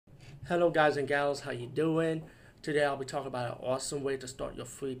Hello guys and gals, how you doing? Today I'll be talking about an awesome way to start your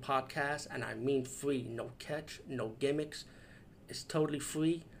free podcast, and I mean free, no catch, no gimmicks. It's totally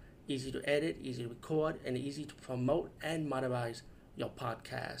free, easy to edit, easy to record, and easy to promote and monetize your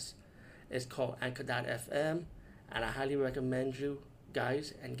podcast. It's called Anchor.fm, and I highly recommend you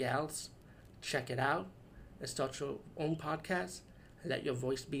guys and gals check it out and start your own podcast and let your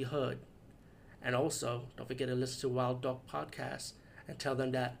voice be heard. And also, don't forget to listen to Wild Dog Podcast and tell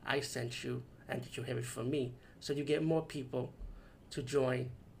them that I sent you and that you hear it from me. So you get more people to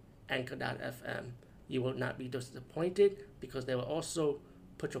join Anchor.fm. You will not be disappointed because they will also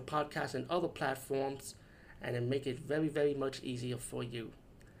put your podcast in other platforms and then make it very, very much easier for you.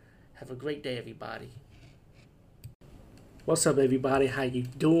 Have a great day, everybody. What's up, everybody? How you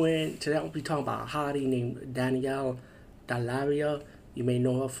doing? Today I'll be talking about a hottie named Danielle Dallaire. You may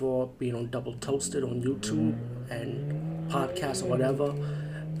know her for being on Double Toasted on YouTube and podcasts or whatever.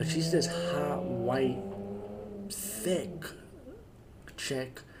 But she's this hot, white, thick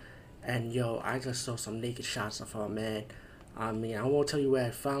chick. And yo, I just saw some naked shots of her, man. I mean, I won't tell you where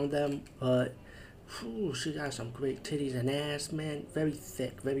I found them, but she got some great titties and ass, man. Very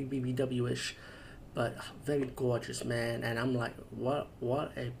thick, very BBW-ish, but very gorgeous, man. And I'm like, what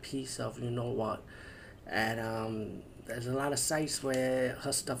a piece of you know what. And there's a lot of sites where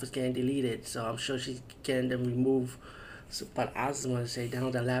her stuff is getting deleted, so I'm sure she's getting them removed. So, but I just want to say,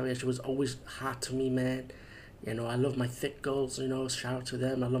 down Dallaire, she was always hot to me, man. You know, I love my thick girls, you know, shout out to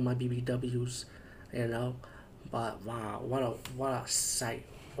them. I love my BBWs, you know. But wow, what a sight.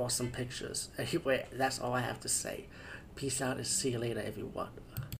 Awesome pictures. Anyway, that's all I have to say. Peace out and see you later, everyone.